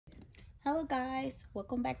Hello guys,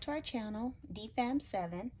 welcome back to our channel,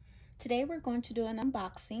 DFAM7. Today we're going to do an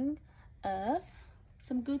unboxing of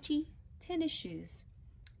some Gucci tennis shoes.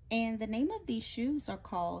 And the name of these shoes are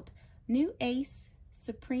called New Ace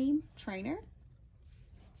Supreme Trainer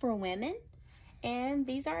for women. And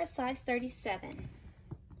these are a size 37.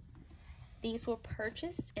 These were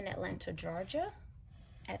purchased in Atlanta, Georgia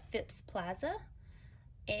at Phipps Plaza.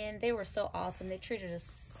 And they were so awesome. They treated us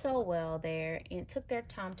so well there and took their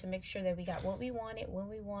time to make sure that we got what we wanted, when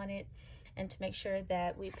we wanted, and to make sure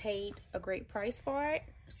that we paid a great price for it.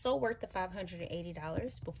 So worth the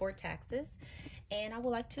 $580 before taxes. And I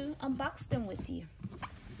would like to unbox them with you.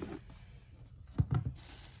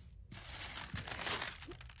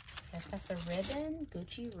 That's a ribbon,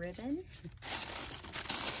 Gucci ribbon.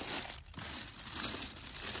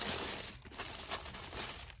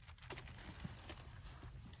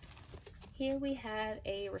 Here we have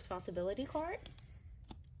a responsibility card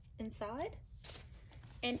inside,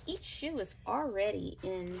 and each shoe is already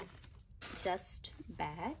in dust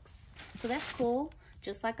bags, so that's cool.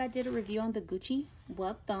 Just like I did a review on the Gucci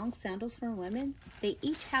web thong sandals for women, they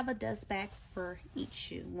each have a dust bag for each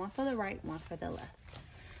shoe, one for the right, one for the left.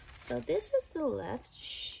 So this is the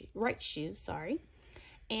right shoe, sorry,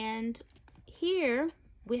 and here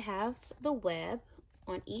we have the web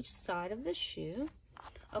on each side of the shoe.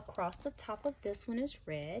 Across the top of this one is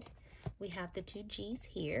red. We have the two G's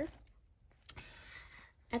here.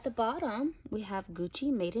 At the bottom, we have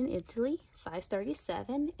Gucci made in Italy, size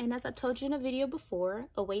 37. And as I told you in a video before,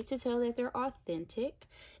 a way to tell that they're authentic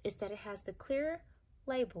is that it has the clear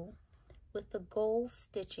label with the gold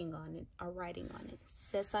stitching on it, or writing on it. It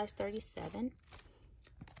says size 37.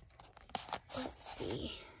 Let's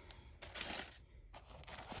see.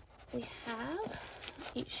 We have,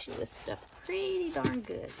 each shoe is stuffed pretty darn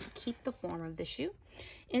good to keep the form of the shoe.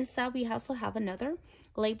 Inside we also have another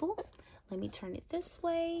label. Let me turn it this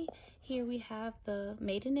way. Here we have the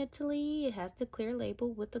made in Italy. It has the clear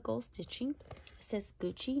label with the gold stitching. It says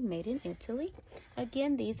Gucci made in Italy.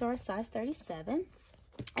 Again, these are a size 37.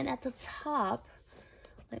 And at the top,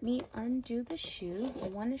 let me undo the shoe. I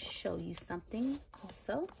want to show you something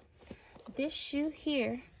also. This shoe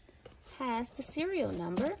here has the serial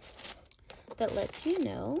number that lets you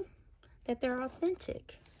know that they're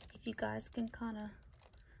authentic. If you guys can kind of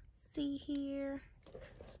see here,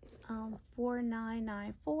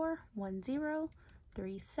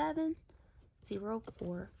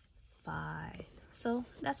 49941037-045. So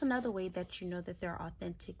that's another way that you know that they're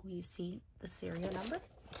authentic when you see the serial number.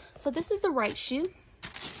 So this is the right shoe.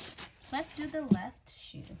 Let's do the left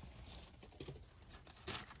shoe.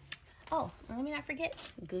 Oh, let me not forget,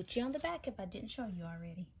 Gucci on the back if I didn't show you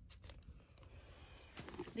already.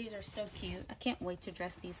 These are so cute. I can't wait to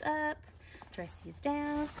dress these up, dress these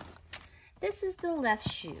down. This is the left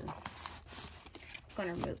shoe. I'm going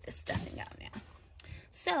to remove this stuffing out now.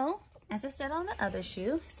 So, as I said on the other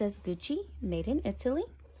shoe, it says Gucci made in Italy.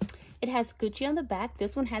 It has Gucci on the back.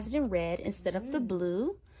 This one has it in red instead of the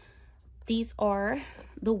blue. These are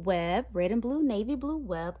the web, red and blue, navy blue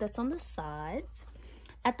web that's on the sides.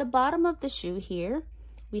 At the bottom of the shoe here,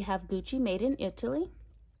 we have Gucci made in Italy.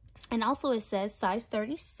 And also it says size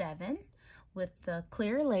 37 with the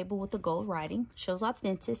clear label with the gold writing. Shows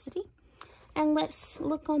authenticity. And let's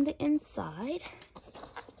look on the inside.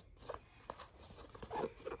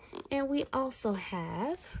 And we also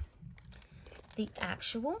have the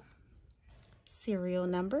actual serial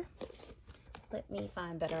number. Let me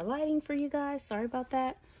find better lighting for you guys. Sorry about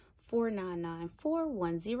that.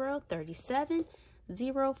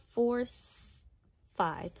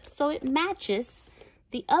 49941037-045. So it matches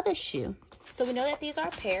the other shoe. So we know that these are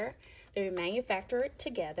a pair. They were manufactured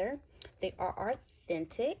together. They are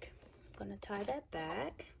authentic. I'm going to tie that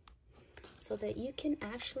back so that you can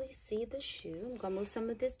actually see the shoe. I'm going to move some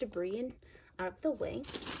of this debris out of the way.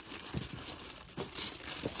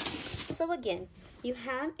 So again, you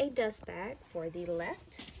have a dust bag for the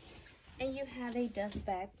left and you have a dust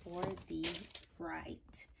bag for the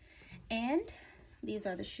right. And these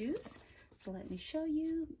are the shoes. So let me show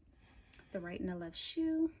you the right and the left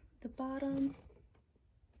shoe, the bottom.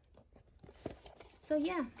 So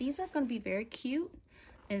yeah, these are going to be very cute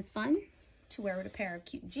and fun to wear with a pair of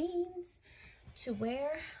cute jeans, to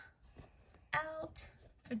wear out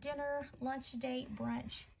for dinner, lunch date,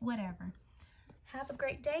 brunch, whatever. Have a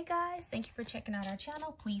great day, guys. Thank you for checking out our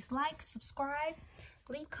channel. Please like, subscribe,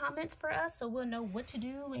 leave comments for us so we'll know what to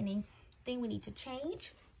do, anything we need to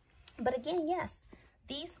change. But again, yes,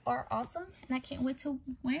 these are awesome, and I can't wait to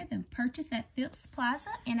wear them. Purchase at Phipps Plaza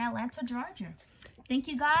in Atlanta, Georgia. Thank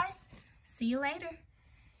you, guys. See you later.